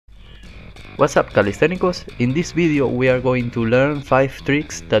What's up, Calisthenicos? In this video we are going to learn 5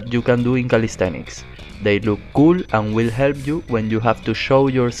 tricks that you can do in calisthenics. They look cool and will help you when you have to show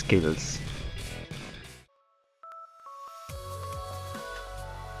your skills.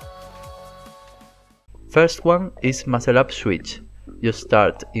 First one is muscle up switch. You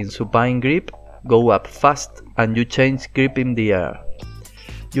start in supine grip, go up fast and you change grip in the air.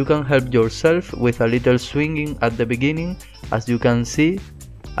 You can help yourself with a little swinging at the beginning, as you can see,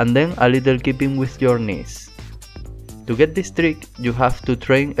 and then a little keeping with your knees. To get this trick, you have to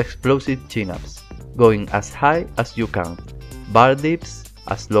train explosive chin-ups, going as high as you can, bar dips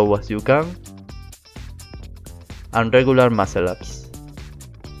as low as you can, and regular muscle ups.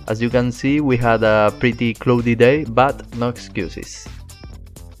 As you can see, we had a pretty cloudy day, but no excuses.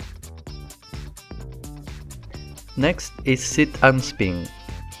 Next is sit and spin.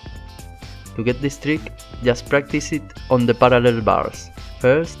 To get this trick, just practice it on the parallel bars.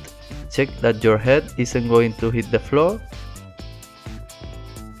 First, check that your head isn't going to hit the floor,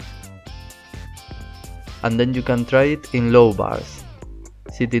 and then you can try it in low bars.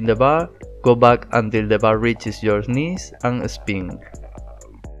 Sit in the bar, go back until the bar reaches your knees and spin.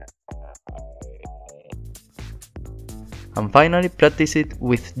 And finally, practice it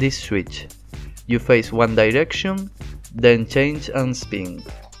with this switch. You face one direction, then change and spin.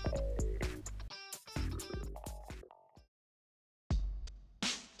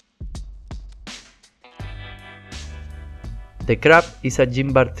 The crab is a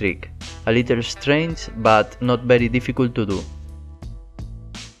gym bar trick, a little strange but not very difficult to do.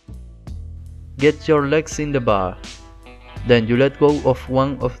 Get your legs in the bar, then you let go of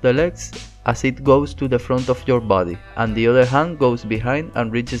one of the legs as it goes to the front of your body, and the other hand goes behind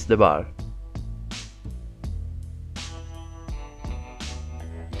and reaches the bar.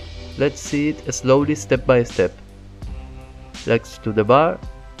 Let's see it slowly, step by step. Legs to the bar,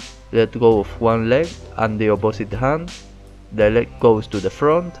 let go of one leg and the opposite hand, the leg goes to the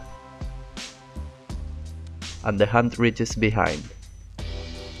front, and the hand reaches behind.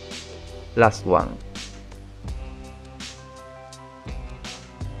 Last one.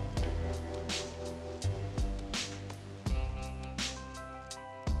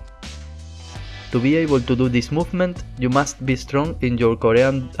 To be able to do this movement, you must be strong in your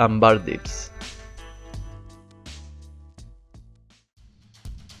Korean and bar dips.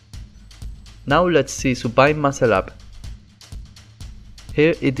 Now let's see supine muscle up.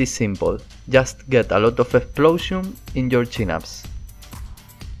 Here it is simple, just get a lot of explosion in your chin-ups.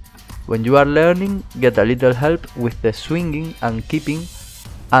 When you are learning, get a little help with the swinging and keeping,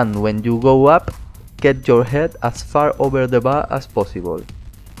 and when you go up, get your head as far over the bar as possible.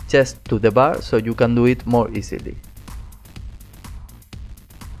 Chest to the bar so you can do it more easily.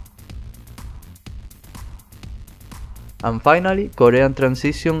 And finally, Korean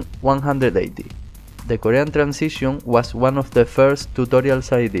transition 180. The Korean transition was one of the first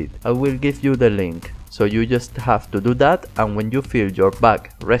tutorials I did. I will give you the link, so you just have to do that, and when you feel your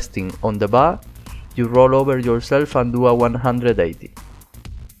back resting on the bar, you roll over yourself and do a 180.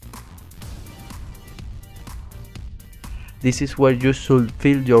 This is where you should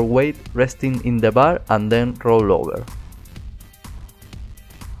feel your weight resting in the bar and then roll over.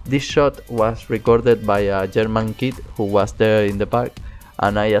 This shot was recorded by a German kid who was there in the park,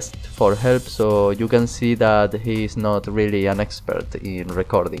 and I asked for help, so you can see that he is not really an expert in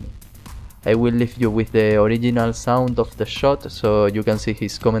recording. I will leave you with the original sound of the shot so you can see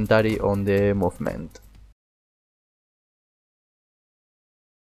his commentary on the movement.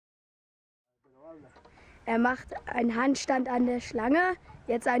 Macht einen Handstand an der Schlange,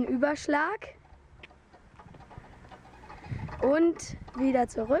 jetzt einen Überschlag und wieder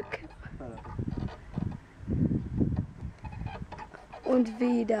zurück und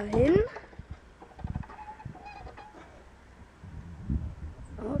wieder hin.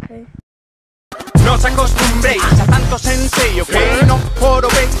 Okay. No os acostumbréis a tanto sensei, ok. No oro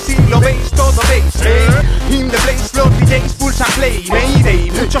veis, si lo veis, todo veis, In the place, floor DJs, pulsa play, mayday.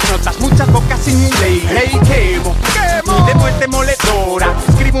 Muchos notas, muchas bocas sin delay. Hey, quemo, y después demoledora.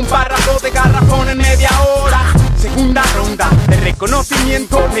 Escribo un párrafo de garrafón en media hora. Segunda ronda de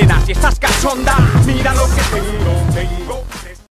reconocimiento, nena, si estás cachonda, mira lo que tengo.